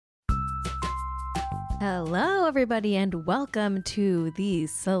Hello, everybody, and welcome to the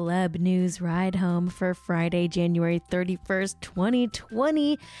Celeb News Ride Home for Friday, January 31st,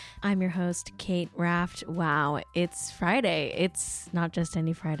 2020. I'm your host, Kate Raft. Wow, it's Friday. It's not just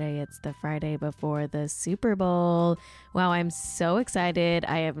any Friday, it's the Friday before the Super Bowl. Wow, I'm so excited.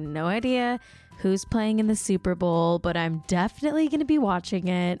 I have no idea who's playing in the Super Bowl, but I'm definitely going to be watching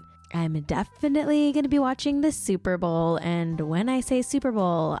it. I'm definitely going to be watching the Super Bowl, and when I say Super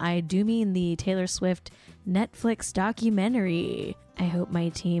Bowl, I do mean the Taylor Swift Netflix documentary. I hope my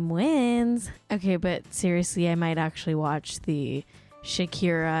team wins. Okay, but seriously, I might actually watch the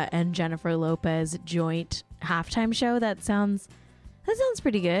Shakira and Jennifer Lopez joint halftime show. That sounds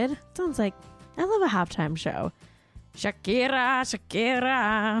pretty good. Sounds like I love a halftime show. Shakira.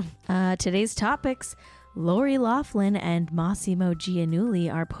 Today's topics. Lori Loughlin and Massimo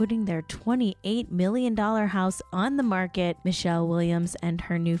Giannulli are putting their $28 million house on the market. Michelle Williams and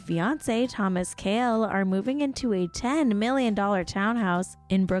her new fiancé, Thomas Kail, are moving into a $10 million townhouse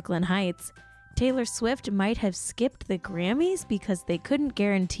in Brooklyn Heights. Taylor Swift might have skipped the Grammys because they couldn't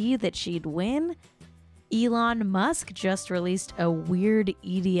guarantee that she'd win. Elon Musk just released a weird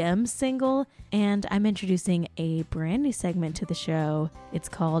EDM single, and I'm introducing a brand new segment to the show. It's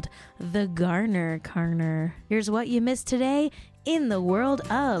called The Garner Carner. Here's what you missed today in the world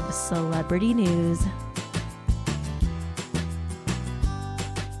of celebrity news.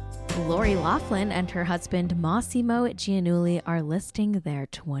 Lori Loughlin and her husband Massimo Giannulli are listing their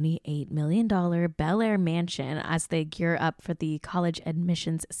 $28 million Bel Air mansion as they gear up for the college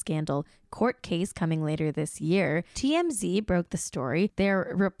admissions scandal court case coming later this year. TMZ broke the story.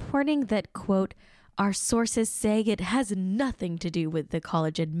 They're reporting that, quote, "Our sources say it has nothing to do with the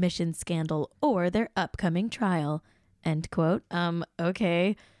college admissions scandal or their upcoming trial," end quote.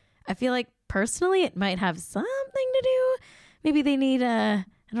 Okay. I feel like personally it might have something to do. Maybe they need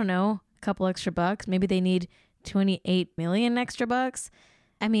I don't know, a couple extra bucks. Maybe they need 28 million extra bucks.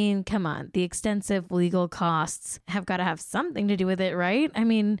 I mean, come on. The extensive legal costs have got to have something to do with it, right? I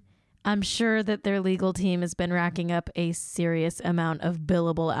mean, I'm sure that their legal team has been racking up a serious amount of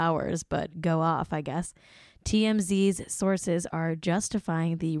billable hours, but go off, I guess. TMZ's sources are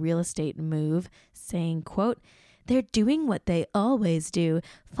justifying the real estate move, saying, quote, "They're doing what they always do,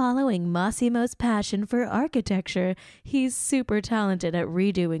 following Massimo's passion for architecture. He's super talented at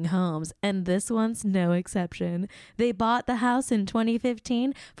redoing homes, and this one's no exception. They bought the house in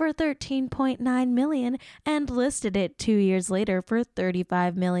 2015 for $13.9 million and listed it 2 years later for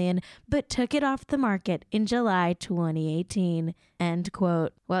 $35 million, but took it off the market in July 2018, end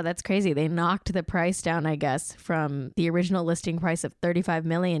quote. Wow, that's crazy. They knocked the price down, I guess, from the original listing price of $35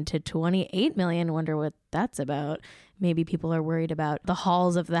 million to $28 million. Wonder what that's about. Maybe people are worried about the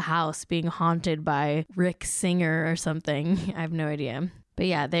halls of the house being haunted by Rick Singer or something. I have no idea. But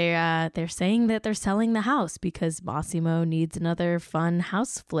yeah, they're saying that they're selling the house because Massimo needs another fun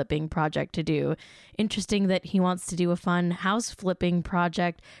house flipping project to do. Interesting that he wants to do a fun house flipping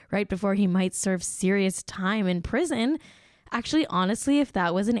project right before he might serve serious time in prison. Actually, honestly, if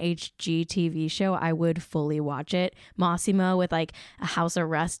that was an HGTV show, I would fully watch it. Massimo with like a house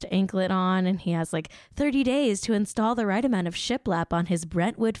arrest anklet on, and he has like 30 days to install the right amount of shiplap on his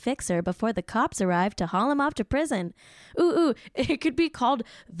Brentwood fixer before the cops arrive to haul him off to prison. Ooh, it could be called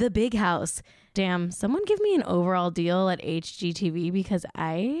The Big House. Damn, someone give me an overall deal at HGTV because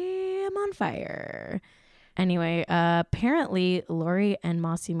I am on fire. Anyway, apparently Lori and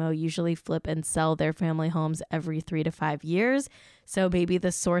Massimo usually flip and sell their family homes every 3 to 5 years. So maybe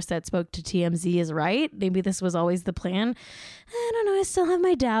the source that spoke to TMZ is right. Maybe this was always the plan. I don't know. I still have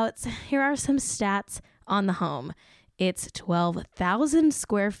my doubts. Here are some stats on the home. It's 12,000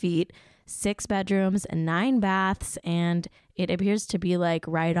 square feet, 6 bedrooms, 9 baths, and it appears to be like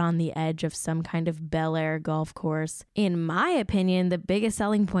right on the edge of some kind of Bel Air golf course. In my opinion, the biggest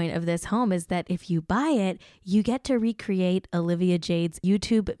selling point of this home is that if you buy it, you get to recreate Olivia Jade's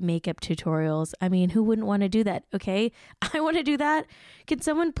YouTube makeup tutorials. I mean, who wouldn't want to do that? Okay, I want to do that. Can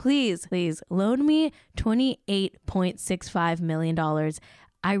someone please loan me $28.65 million?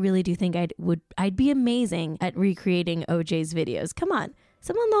 I really do think I'd be amazing at recreating OJ's videos. Come on,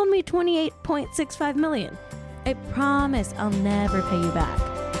 someone loan me $28.65 million. I promise I'll never pay you back.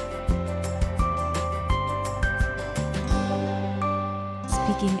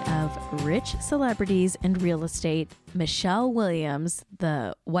 Speaking of rich celebrities and real estate, Michelle Williams,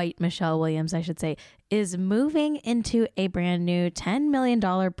 the white Michelle Williams, I should say, is moving into a brand new $10 million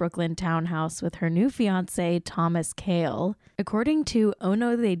Brooklyn townhouse with her new fiance, Thomas Kail. According to Oh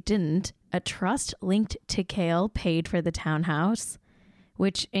No They Didn't, a trust linked to Kail paid for the townhouse,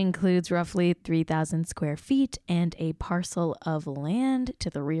 which includes roughly 3,000 square feet and a parcel of land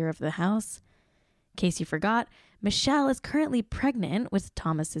to the rear of the house. In case you forgot, Michelle is currently pregnant with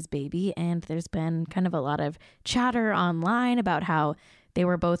Thomas's baby, and there's been kind of a lot of chatter online about how they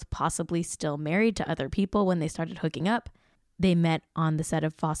were both possibly still married to other people when they started hooking up. They met on the set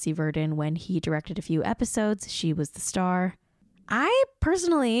of Fosse Verdon when he directed a few episodes. She was the star. I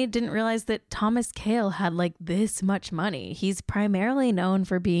personally didn't realize that Thomas Kail had like this much money. He's primarily known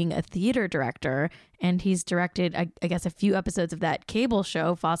for being a theater director, and he's directed, I guess, a few episodes of that cable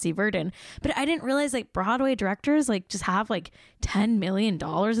show, Fosse Verdon. But I didn't realize like Broadway directors like just have like $10 million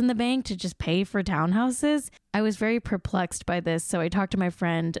in the bank to just pay for townhouses. I was very perplexed by this. So I talked to my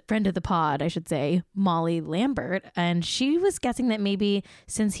friend of the pod, I should say, Molly Lambert, and she was guessing that maybe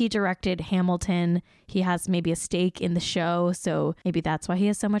since he directed Hamilton, he has maybe a stake in the show. So maybe that's why he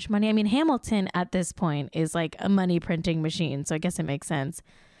has so much money. I mean, Hamilton at this point is like a money printing machine. So I guess it makes sense.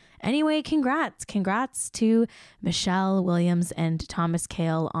 Anyway, congrats. Congrats to Michelle Williams and Thomas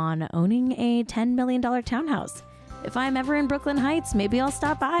Kail on owning a $10 million townhouse. If I'm ever in Brooklyn Heights, maybe I'll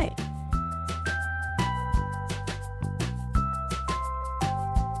stop by.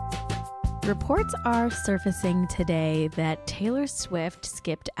 Reports are surfacing today that Taylor Swift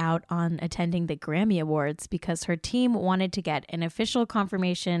skipped out on attending the Grammy Awards because her team wanted to get an official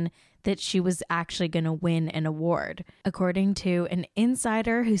confirmation that she was actually going to win an award. According to an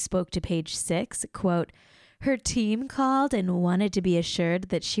insider who spoke to Page Six, quote, her team called and wanted to be assured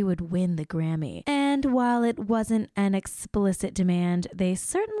that she would win the Grammy. And while it wasn't an explicit demand, they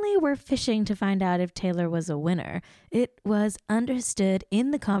certainly were fishing to find out if Taylor was a winner. It was understood in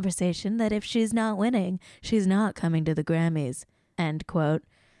the conversation that if she's not winning, she's not coming to the Grammys. End quote.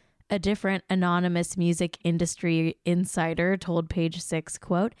 A different anonymous music industry insider told Page Six,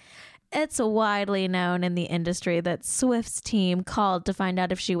 quote, it's widely known in the industry that Swift's team called to find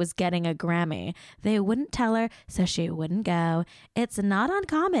out if she was getting a Grammy. They wouldn't tell her, so she wouldn't go. It's not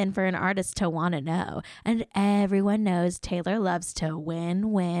uncommon for an artist to want to know, and everyone knows Taylor loves to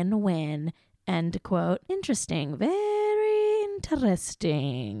win, win, win. End quote. Interesting. Very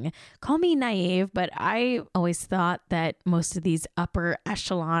interesting. Call me naive, but I always thought that most of these upper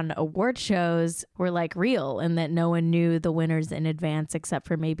echelon award shows were like real and that no one knew the winners in advance except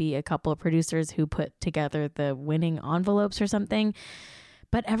for maybe a couple of producers who put together the winning envelopes or something.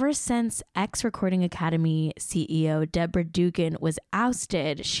 But ever since ex-Recording Academy CEO Deborah Dugan was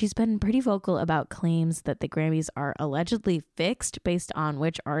ousted, she's been pretty vocal about claims that the Grammys are allegedly fixed based on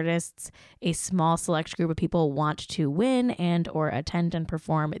which artists a small select group of people want to win and or attend and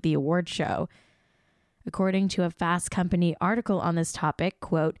perform the award show. According to a Fast Company article on this topic,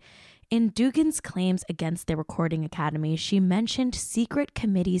 quote, in Dugan's claims against the Recording Academy, she mentioned secret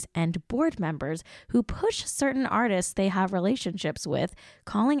committees and board members who push certain artists they have relationships with,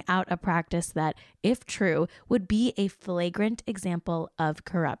 calling out a practice that, if true, would be a flagrant example of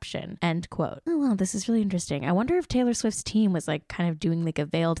corruption. End quote. Oh, well, this is really interesting. I wonder if Taylor Swift's team was like kind of doing like a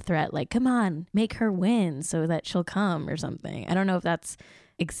veiled threat, like, come on, make her win so that she'll come or something. I don't know if that's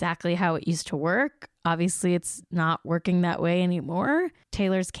exactly how it used to work. Obviously, it's not working that way anymore.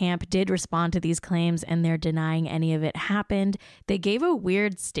 Taylor's camp did respond to these claims, and they're denying any of it happened. They gave a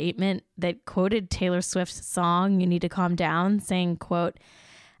weird statement that quoted Taylor Swift's song, You Need to Calm Down, saying, quote,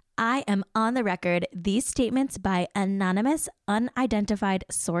 I am on the record. These statements by anonymous, unidentified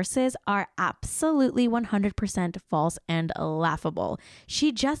sources are absolutely 100% false and laughable.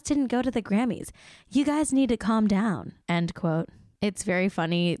 She just didn't go to the Grammys. You guys need to calm down. End quote. It's very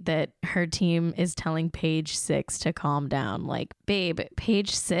funny that her team is telling Page Six to calm down. Like, babe,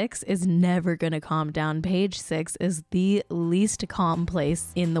 Page Six is never going to calm down. Page Six is the least calm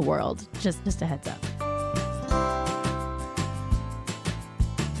place in the world. Just a heads up.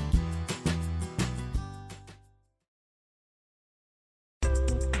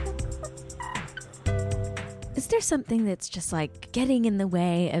 Is there something that's just like getting in the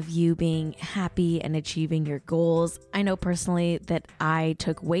way of you being happy and achieving your goals? I know personally that I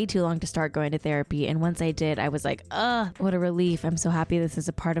took way too long to start going to therapy. And once I did, I was like, what a relief. I'm so happy this is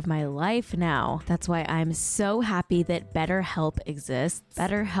a part of my life now. That's why I'm so happy that BetterHelp exists.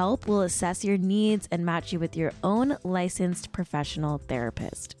 BetterHelp will assess your needs and match you with your own licensed professional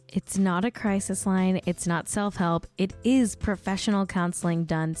therapist. It's not a crisis line. It's not self-help. It is professional counseling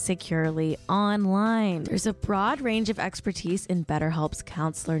done securely online. There's a broad range of expertise in BetterHelp's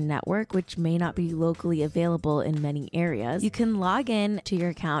counselor network, which may not be locally available in many areas. You can log in to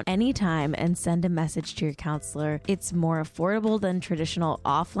your account anytime and send a message to your counselor. It's more affordable than traditional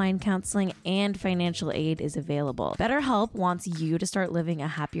offline counseling, and financial aid is available. BetterHelp wants you to start living a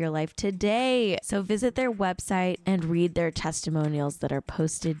happier life today. So visit their website and read their testimonials that are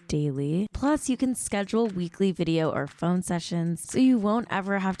posted daily. Plus, you can schedule weekly video or phone sessions so you won't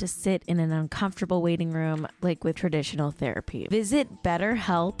ever have to sit in an uncomfortable waiting room like with traditional therapy. Visit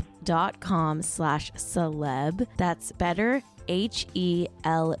betterhelp.com/celeb. That's better,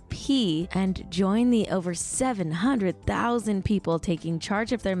 HELP, and join the over 700,000 people taking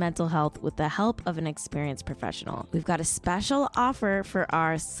charge of their mental health with the help of an experienced professional. We've got a special offer for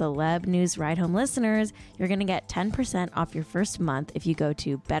our Celeb News Ride Home listeners. You're going to get 10% off your first month if you go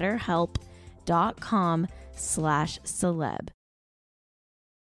to betterhelp.com/celeb.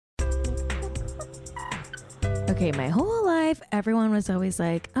 Okay, my whole life, everyone was always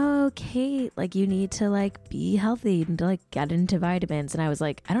like, oh, Kate, like you need to like be healthy, you need to like get into vitamins. And I was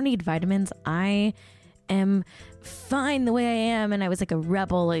like, I don't need vitamins. I am fine the way I am. And I was like a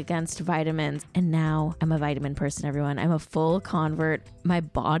rebel against vitamins. And now I'm a vitamin person, everyone. I'm a full convert. My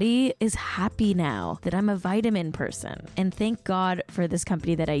body is happy now that I'm a vitamin person. And thank God for this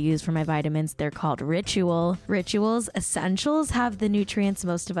company that I use for my vitamins. They're called Ritual. Ritual's essentials have the nutrients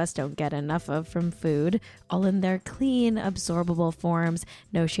most of us don't get enough of from food, all in their clean, absorbable forms,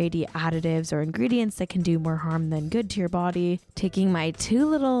 no shady additives or ingredients that can do more harm than good to your body. Taking my 2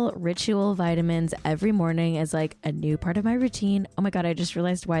 little Ritual vitamins every morning is like a new part of my routine. Oh my God, I just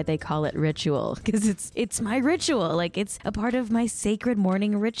realized why they call it Ritual, because it's my ritual. Like it's a part of my sacred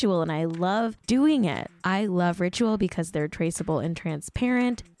morning ritual and I love doing it. I love Ritual because they're traceable and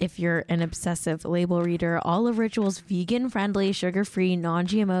transparent. If you're an obsessive label reader, all of Ritual's vegan-friendly, sugar-free,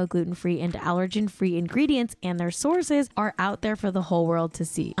 non-GMO, gluten-free, and allergen-free ingredients and their sources are out there for the whole world to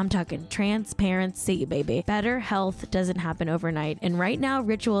see. I'm talking transparency, baby. Better health doesn't happen overnight. And right now,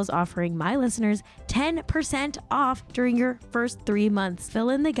 Ritual is offering my listeners 10% off during your first 3 months. Fill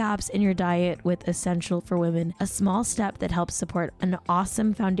in the gaps in your diet with Essential for Women, a small step that helps support an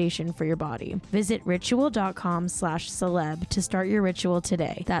awesome foundation for your body. Visit ritual.com/celeb to start your ritual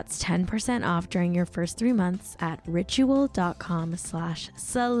today. That's 10% off during your first 3 months at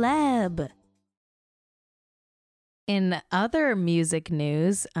ritual.com/celeb. In other music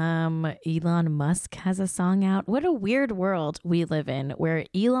news, Elon Musk has a song out. What a weird world we live in where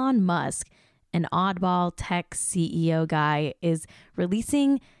Elon Musk, an oddball tech CEO guy, is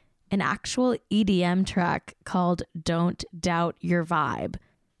releasing an actual EDM track called Don't Doubt Your Vibe.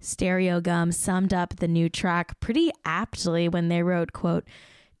 Stereo Gum summed up the new track pretty aptly when they wrote, quote,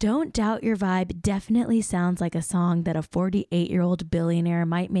 "Don't Doubt Your Vibe definitely sounds like a song that a 48-year-old billionaire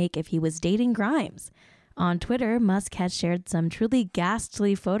might make if he was dating Grimes." On Twitter, Musk has shared some truly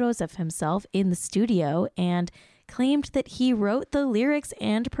ghastly photos of himself in the studio and claimed that he wrote the lyrics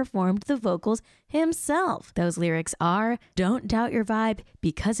and performed the vocals himself. Those lyrics are, "Don't doubt your vibe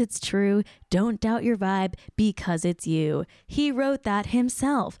because it's true. Don't doubt your vibe because it's you." He wrote that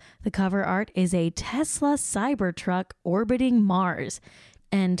himself. The cover art is a Tesla Cybertruck orbiting Mars.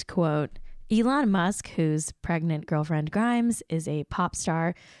 End quote. Elon Musk, whose pregnant girlfriend Grimes is a pop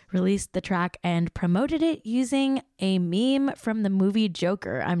star, released the track and promoted it using a meme from the movie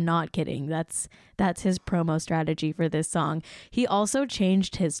Joker. I'm not kidding. That's his promo strategy for this song. He also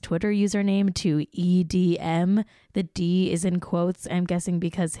changed his Twitter username to EDM. The D is in quotes, I'm guessing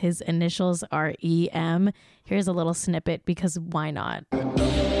because his initials are EM. Here's a little snippet because why not?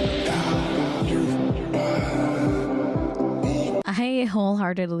 I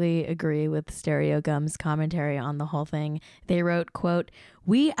wholeheartedly agree with Stereo Gum's commentary on the whole thing. They wrote, quote,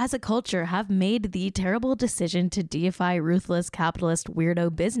 "We as a culture have made the terrible decision to deify ruthless capitalist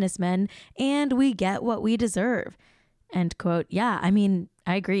weirdo businessmen, and we get what we deserve." End quote. Yeah, I mean,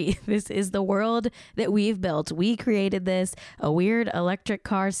 I agree. This is the world that we've built. We created this. A weird electric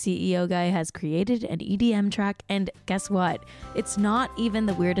car CEO guy has created an EDM track, and guess what? It's not even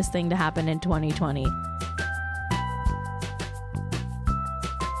the weirdest thing to happen in 2020.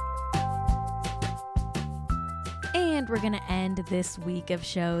 And we're going to end this week of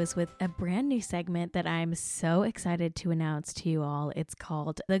shows with a brand new segment that I'm so excited to announce to you all. It's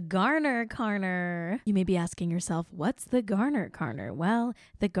called the Garner Corner. You may be asking yourself, what's the Garner Corner? Well,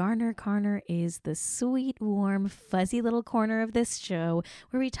 the Garner Corner is the sweet, warm, fuzzy little corner of this show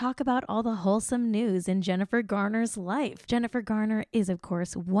where we talk about all the wholesome news in Jennifer Garner's life. Jennifer Garner is, of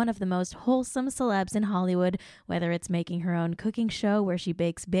course, one of the most wholesome celebs in Hollywood, whether it's making her own cooking show where she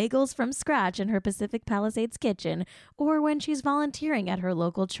bakes bagels from scratch in her Pacific Palisades kitchen, or when she's volunteering at her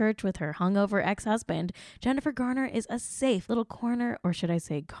local church with her hungover ex-husband. Jennifer Garner is a safe little corner, or should I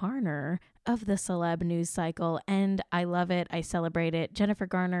say corner, of the celeb news cycle, and I love it. I celebrate it. Jennifer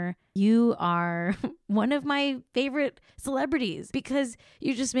Garner, you are one of my favorite celebrities because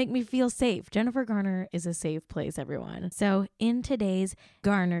you just make me feel safe. Jennifer Garner is a safe place, everyone. So in today's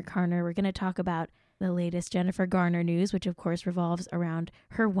Garner Corner, we're going to talk about The latest Jennifer Garner news, which of course revolves around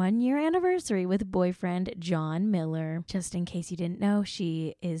her 1-year anniversary with boyfriend John Miller. Just in case you didn't know,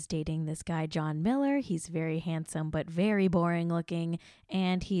 she is dating this guy, John Miller. He's very handsome, but very boring looking,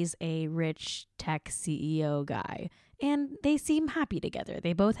 and he's a rich tech CEO guy. And they seem happy together.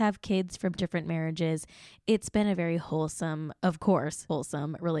 They both have kids from different marriages. It's been a very wholesome, of course,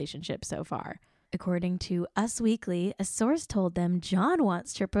 wholesome relationship so far. According to Us Weekly, a source told them John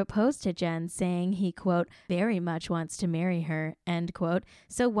wants to propose to Jen, saying he, quote, very much wants to marry her, end quote.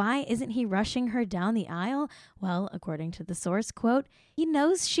 So why isn't he rushing her down the aisle? Well, according to the source, quote, he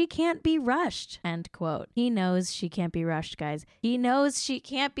knows she can't be rushed, end quote. He knows she can't be rushed, guys. He knows she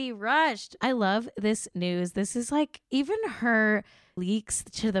can't be rushed. I love this news. This is like, even her leaks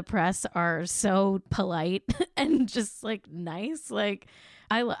to the press are so polite and just like nice. Like,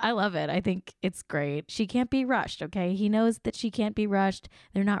 I love it. I think it's great. She can't be rushed, okay? He knows that she can't be rushed.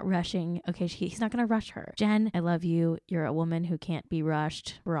 They're not rushing. Okay, he's not going to rush her. Jen, I love you. You're a woman who can't be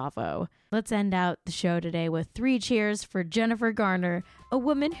rushed. Bravo. Let's end out the show today with 3 cheers for Jennifer Garner, a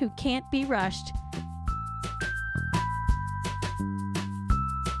woman who can't be rushed.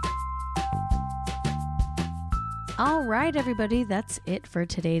 All right, everybody, that's it for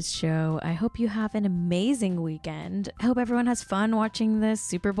today's show. I hope you have an amazing weekend. I hope everyone has fun watching the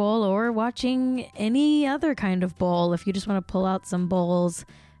Super Bowl or watching any other kind of bowl. If you just want to pull out some bowls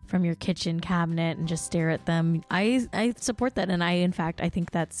from your kitchen cabinet and just stare at them, I support that. And I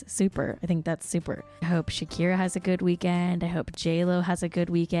think that's super. I hope Shakira has a good weekend. I hope J-Lo has a good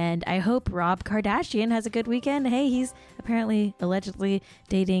weekend. I hope Rob Kardashian has a good weekend. Hey, he's apparently allegedly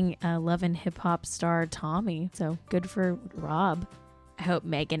dating Love and Hip Hop star Tommy. So good for Rob. I hope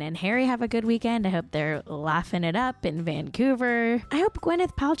Meghan and Harry have a good weekend. I hope they're laughing it up in Vancouver. I hope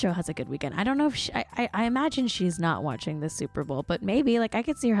Gwyneth Paltrow has a good weekend. I don't know if I imagine she's not watching the Super Bowl, but maybe like I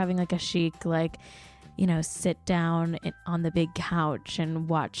could see her having like a chic, like, you know, sit down on the big couch and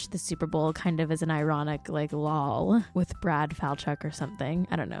watch the Super Bowl kind of as an ironic like lol with Brad Falchuk or something.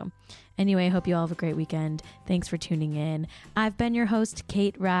 I don't know. Anyway, I hope you all have a great weekend. Thanks for tuning in. I've been your host,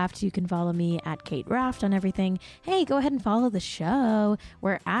 Kate Raft. You can follow me at Kate Raft on everything. Hey, go ahead and follow the show.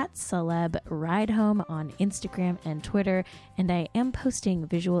 We're at Celeb Ride Home on Instagram and Twitter, and I am posting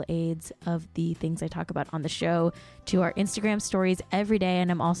visual aids of the things I talk about on the show to our Instagram stories every day,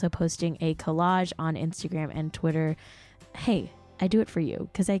 and I'm also posting a collage on Instagram and Twitter. Hey, I do it for you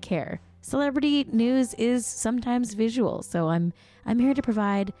because I care. Celebrity news is sometimes visual, so I'm here to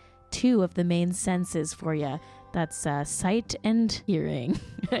provide 2 of the main senses for you. That's sight and hearing,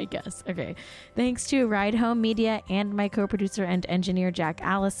 I guess. Okay. Thanks to Ride Home Media and my co-producer and engineer, Jack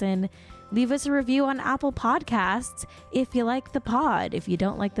Allison. Leave us a review on Apple Podcasts if you like the pod. If you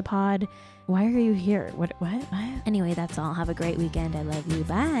don't like the pod, why are you here? What? Anyway, that's all. Have a great weekend. I love you.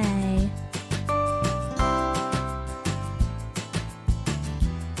 Bye.